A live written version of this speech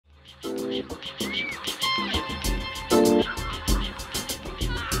What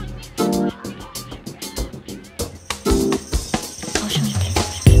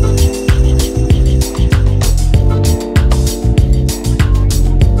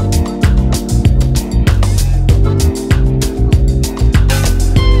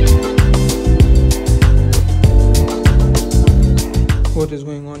is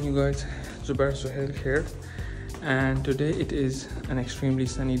going on, you guys? Zubair Suhail here, and today it is an extremely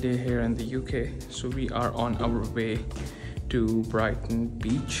sunny day here in the UK. So we are on our way to Brighton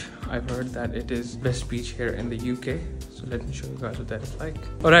Beach. I've heard that it is best beach here in the UK, so let me show you guys what that is like.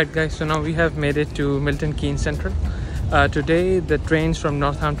 Alright guys, so now we have made it to Milton Keynes Central. Today the trains from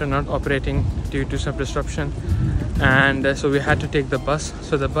Northampton are not operating due to some disruption, and so we had to take the bus.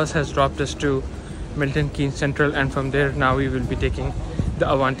 So the bus has dropped us to Milton Keynes Central, and from there now we will be taking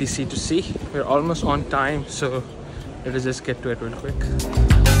the Avanti C2C. We're almost on time, so let us just get to it real quick.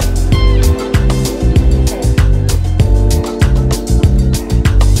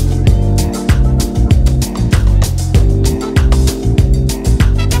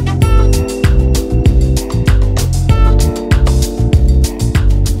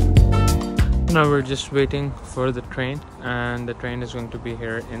 Now we're just waiting for the train, and the train is going to be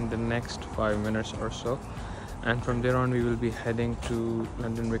here in the next 5 minutes or so, and from there on we will be heading to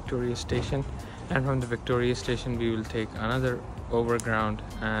London Victoria Station, and from the Victoria Station we will take another overground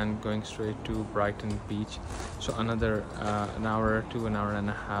and going straight to Brighton Beach. So another an hour to an hour and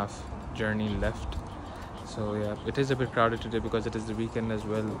a half journey left. So yeah, it is a bit crowded today because it is the weekend as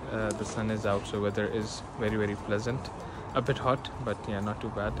well. The sun is out, so weather is very pleasant. A bit hot, but yeah, not too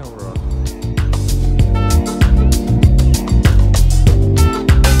bad overall.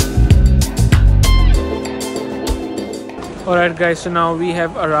 Alright guys, so now we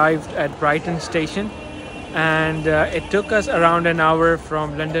have arrived at Brighton Station, and it took us around an hour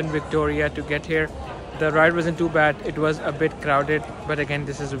from London Victoria to get here. The ride wasn't too bad. It was a bit crowded, but again,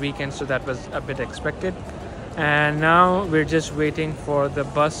 this is a weekend, so that was a bit expected. And now we're just waiting for the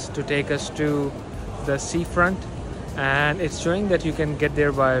bus to take us to the seafront, and it's showing that you can get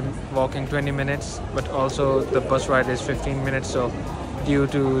there by walking 20 minutes, but also the bus ride is 15 minutes. So due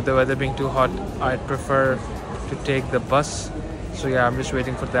to the weather being too hot, I'd prefer to take the bus. So yeah, I'm just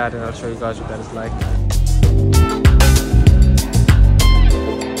waiting for that, and I'll show you guys what that is like.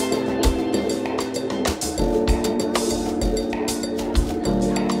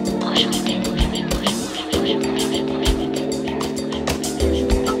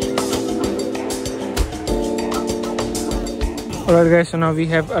 Alright guys, so now we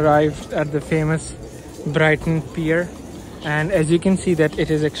have arrived at the famous Brighton Pier, and as you can see that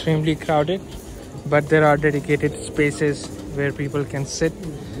it is extremely crowded, but there are dedicated spaces where people can sit.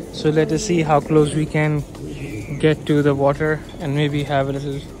 So let us see how close we can get to the water and maybe have a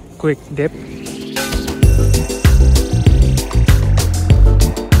little quick dip.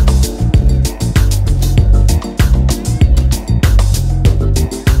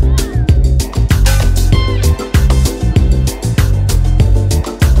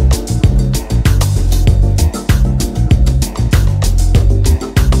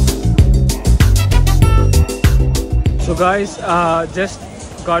 So guys, just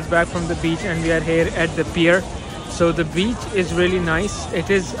got back from the beach and we are here at the pier. So the beach is really nice. It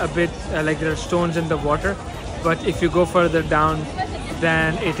is a bit like there are stones in the water, but if you go further down,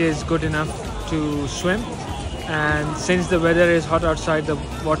 then it is good enough to swim. And since the weather is hot outside, the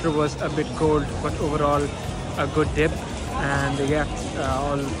water was a bit cold, but overall a good dip, and yeah,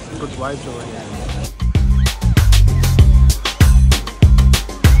 all good vibes over here.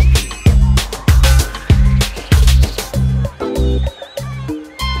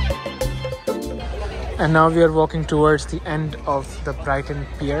 And now we are walking towards the end of the Brighton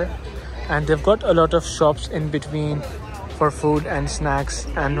Pier, and they've got a lot of shops in between for food and snacks,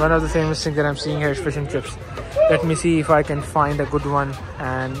 and one of the famous things that I'm seeing here is fish and chips. Let me see if I can find a good one,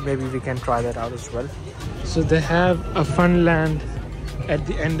 and maybe we can try that out as well. So they have a fun land at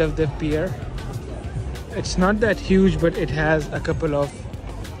the end of the pier. It's not that huge, but it has a couple of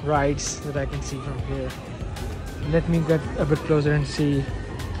rides that I can see from here. Let me get a bit closer and see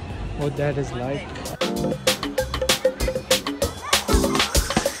what that is like.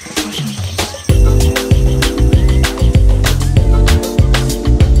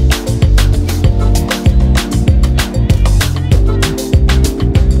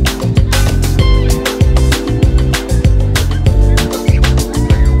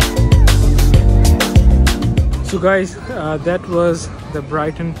 So guys, that was the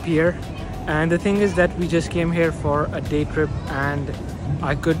Brighton Pier, and the thing is that we just came here for a day trip, and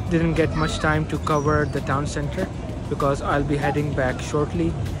I didn't get much time to cover the town center. because I'll be heading back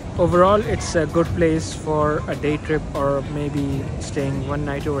shortly. Overall, it's a good place for a day trip or maybe staying one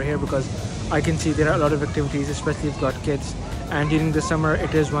night over here, because I can see there are a lot of activities, especially if you've got kids. And during the summer,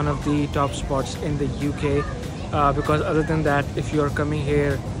 it is one of the top spots in the UK, because other than that, if you're coming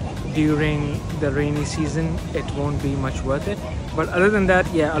here during the rainy season, it won't be much worth it. But other than that,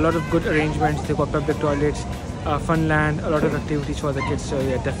 yeah, a lot of good arrangements. They've got public toilets, fun land, a lot of activities for the kids, so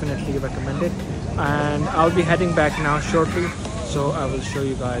yeah, definitely recommend it. And I'll be heading back now shortly, so I will show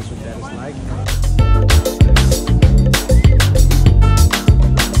you guys what that is like.